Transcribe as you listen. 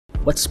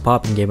What's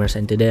poppin' gamers,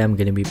 and today I'm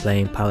gonna be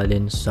playing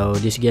Paladins. So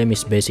this game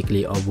is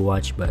basically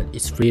Overwatch, but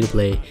it's free to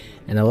play,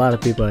 and a lot of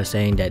people are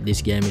saying that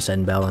this game is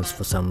unbalanced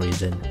for some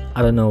reason.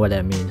 I don't know what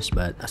that means,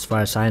 but as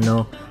far as I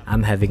know,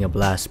 I'm having a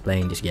blast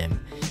playing this game.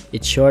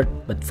 It's short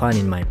but fun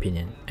in my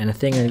opinion, and I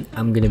think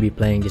I'm gonna be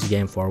playing this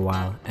game for a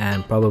while,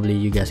 and probably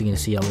you guys are gonna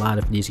see a lot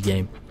of this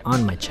game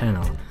on my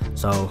channel,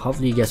 so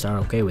hopefully you guys are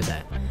okay with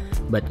that.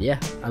 But yeah,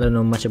 I don't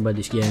know much about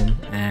this game,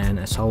 and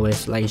as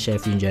always, like and share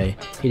if you enjoy,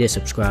 hit the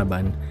subscribe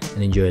button,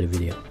 and enjoy the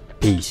video.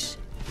 Peace.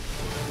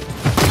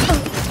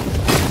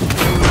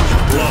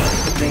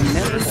 They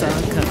never saw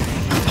it coming.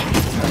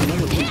 I know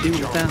what we do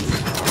without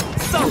them.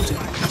 Soldier,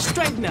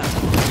 straighten up.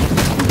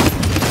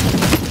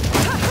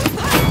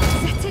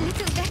 That's a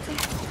little better.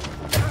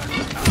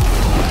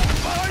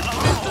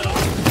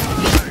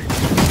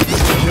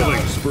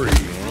 Killing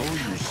spree.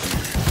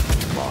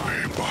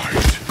 My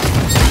bite.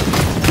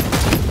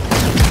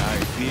 I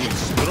feel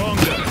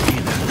stronger.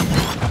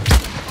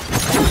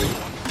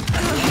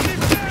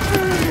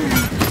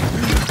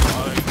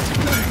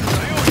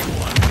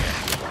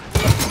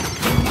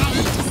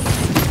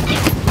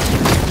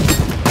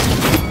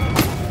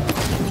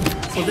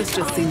 Well, this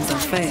just seems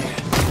unfair.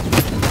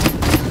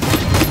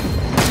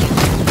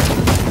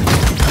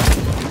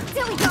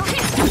 There we go.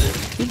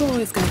 You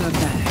boys got our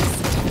backs.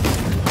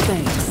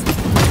 Thanks.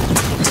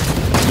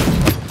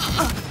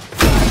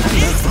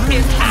 This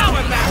is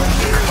our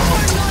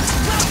battle.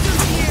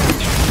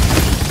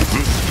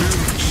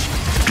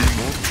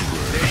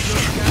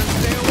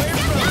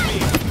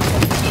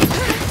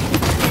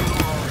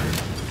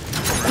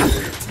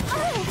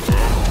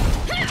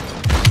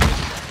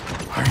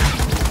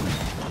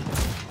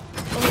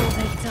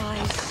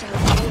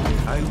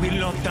 I will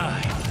not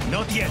die.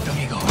 Not yet,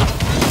 amigo.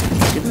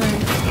 Good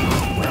night.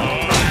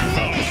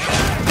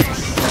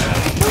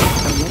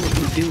 I know what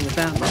we do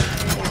without them.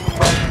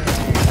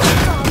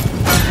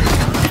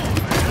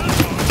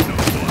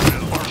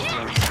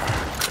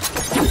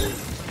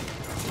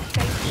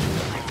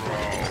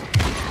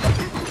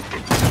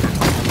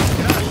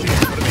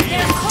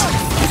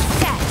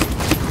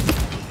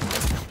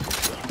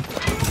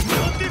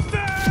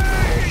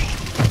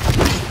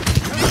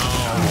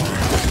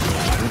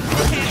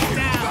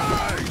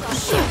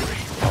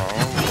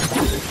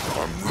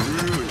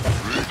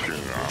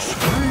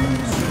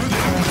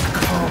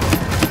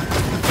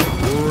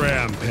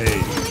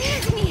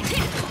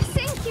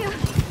 Thank you.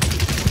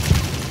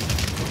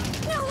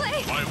 No way.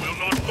 I will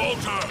not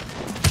falter.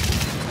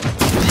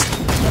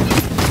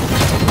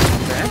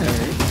 That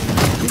hurt.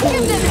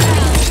 Give them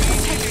hell.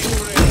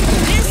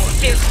 This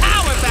is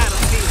our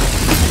battlefield.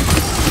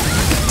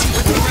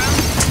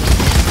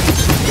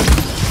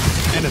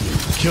 Enemy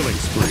killing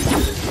spree.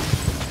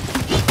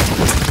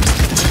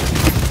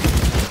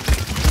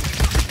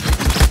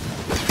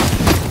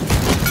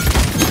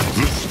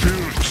 The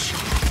spirits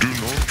do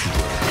not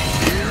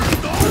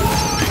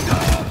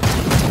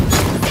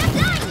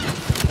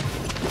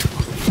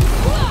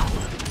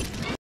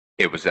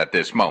It was at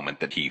this moment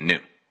that he knew.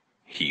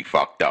 He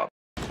fucked up.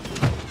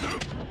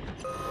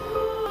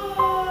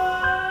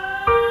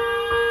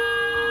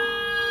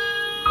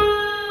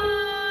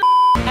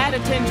 At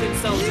attention,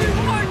 soldier.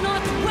 You are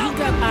not You got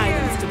welcome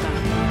items to here.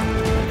 buy.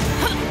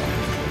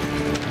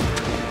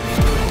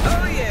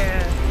 Oh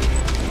yeah.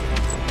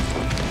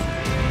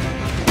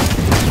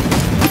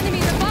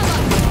 Enemies above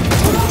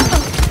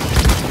us.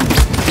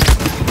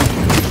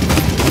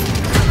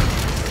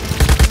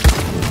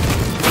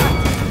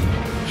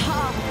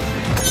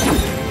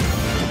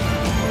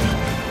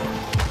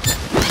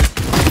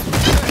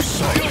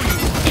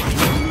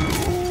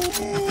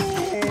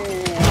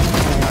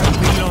 I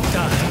will not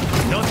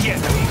die. Not yet,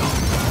 amigo.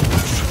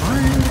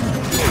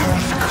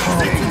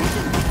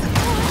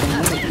 I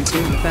know what we do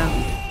without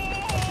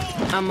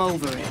them. I'm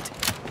over it.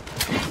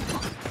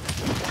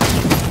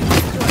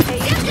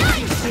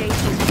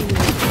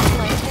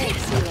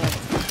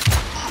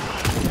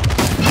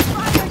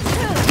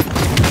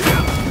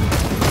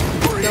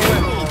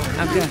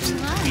 I've got you.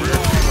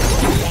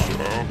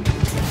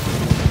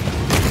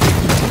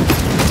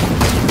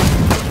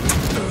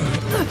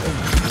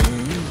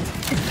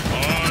 I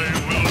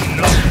will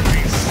not be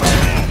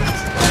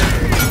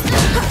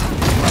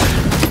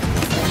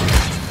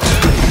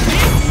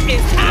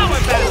This is our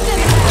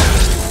battlefield.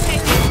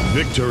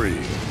 victory.